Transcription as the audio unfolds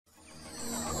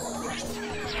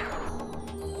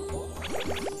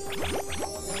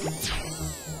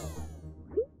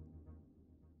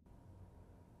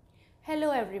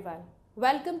everyone,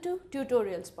 welcome to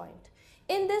TutorialsPoint.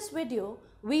 In this video,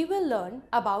 we will learn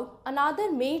about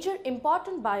another major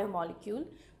important biomolecule,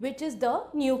 which is the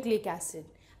nucleic acid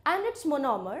and its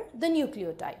monomer, the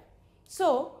nucleotide.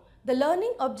 So, the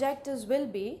learning objectives will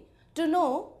be to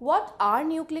know what are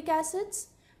nucleic acids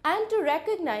and to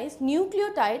recognize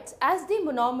nucleotides as the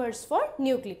monomers for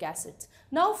nucleic acids.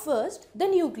 Now first, the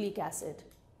nucleic acid.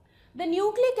 The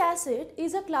nucleic acid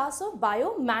is a class of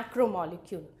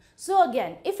biomacromolecule. So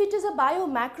again, if it is a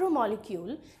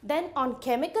biomacromolecule, then on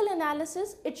chemical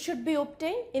analysis, it should be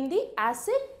obtained in the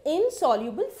acid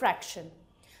insoluble fraction.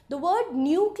 The word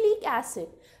nucleic acid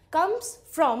comes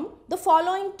from the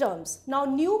following terms. Now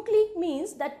nucleic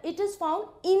means that it is found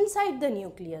inside the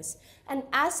nucleus, and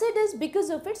acid is because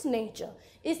of its nature.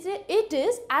 It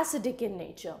is acidic in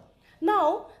nature.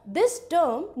 Now this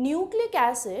term nucleic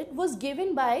acid was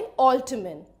given by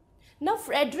Altmann. Now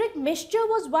Friedrich Mischer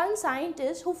was one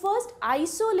scientist who first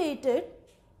isolated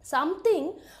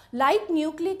something like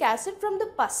nucleic acid from the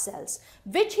pus cells,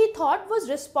 which he thought was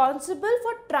responsible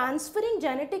for transferring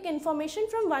genetic information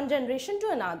from one generation to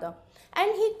another,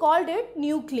 and he called it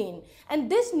nuclein,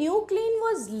 and this nuclein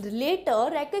was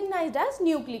later recognized as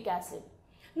nucleic acid.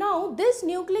 Now this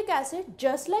nucleic acid,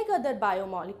 just like other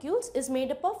biomolecules, is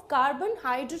made up of carbon,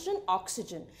 hydrogen,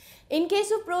 oxygen. In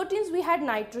case of proteins we had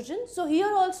nitrogen, so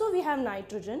here also we have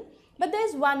nitrogen. But there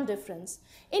is one difference.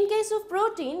 In case of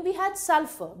protein, we had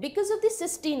sulfur because of the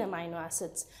cysteine amino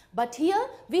acids. But here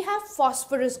we have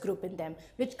phosphorus group in them,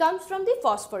 which comes from the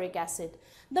phosphoric acid.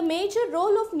 The major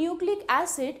role of nucleic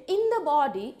acid in the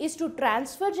body is to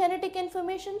transfer genetic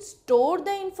information, store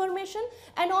the information,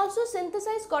 and also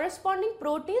synthesize corresponding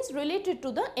proteins related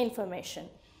to the information.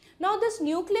 Now this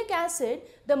nucleic acid,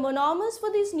 the monomers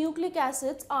for these nucleic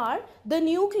acids are the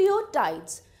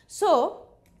nucleotides. So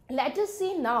let us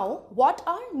see now what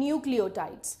are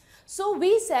nucleotides. So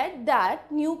we said that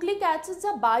nucleic acids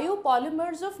are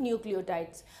biopolymers of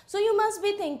nucleotides. So you must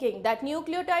be thinking that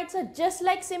nucleotides are just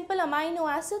like simple amino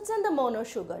acids and the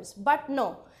monosugars. But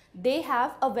no, they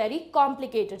have a very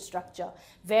complicated structure.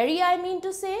 I mean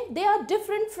to say they are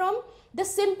different from the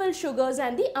simple sugars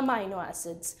and the amino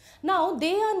acids. Now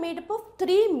they are made up of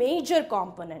three major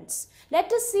components.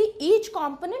 Let us see each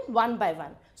component one by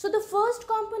one. So the first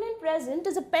component present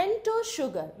is a pentose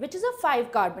sugar, which is a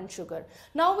 5-carbon sugar.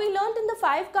 Now we learned in the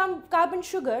 5-carbon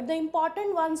sugar, the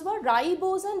important ones were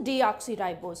ribose and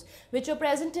deoxyribose, which are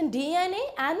present in DNA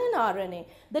and in RNA.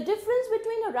 The difference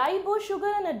between a ribose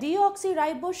sugar and a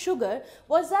deoxyribose sugar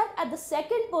was that at the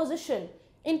second position,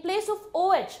 in place of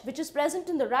OH, which is present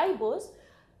in the ribose,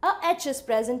 a H is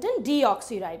present in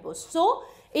deoxyribose. So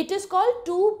it is called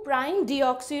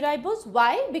 2'-deoxyribose.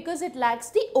 Why? Because it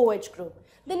lacks the OH group.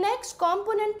 The next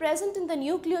component present in the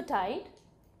nucleotide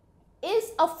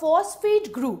is a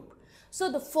phosphate group.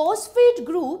 So the phosphate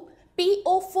group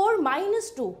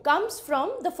PO4-2 comes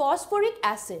from the phosphoric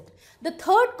acid. The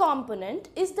third component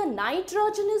is the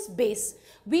nitrogenous base.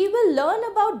 We will learn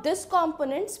about this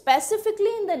component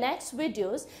specifically in the next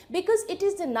videos because it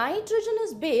is the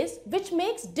nitrogenous base which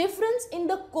makes difference in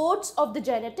the codes of the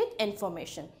genetic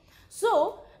information.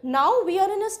 So now we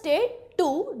are in a state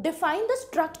to define the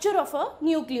structure of a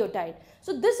nucleotide.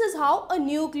 So this is how a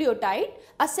nucleotide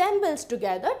assembles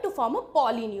together to form a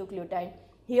polynucleotide.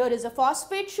 Here is a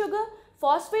phosphate sugar,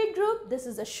 phosphate group, this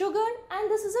is a sugar, and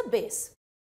this is a base.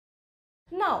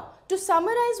 Now, to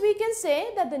summarize, we can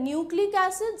say that the nucleic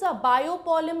acids are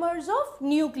biopolymers of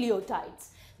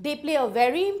nucleotides. They play a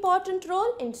very important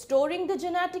role in storing the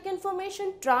genetic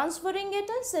information, transferring it,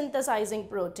 and synthesizing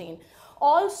protein.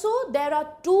 Also, there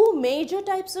are two major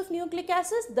types of nucleic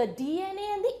acids, the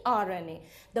DNA and the RNA.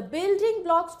 The building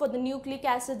blocks for the nucleic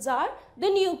acids are the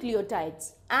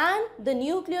nucleotides, and the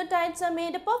nucleotides are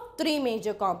made up of three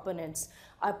major components: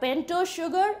 a pentose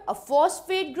sugar, a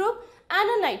phosphate group, and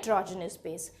a nitrogenous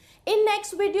base. In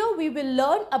next video, we will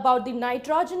learn about the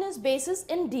nitrogenous bases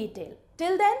in detail.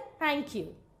 Till then, thank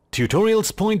you.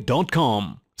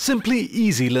 TutorialsPoint.com. Simply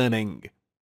easy learning.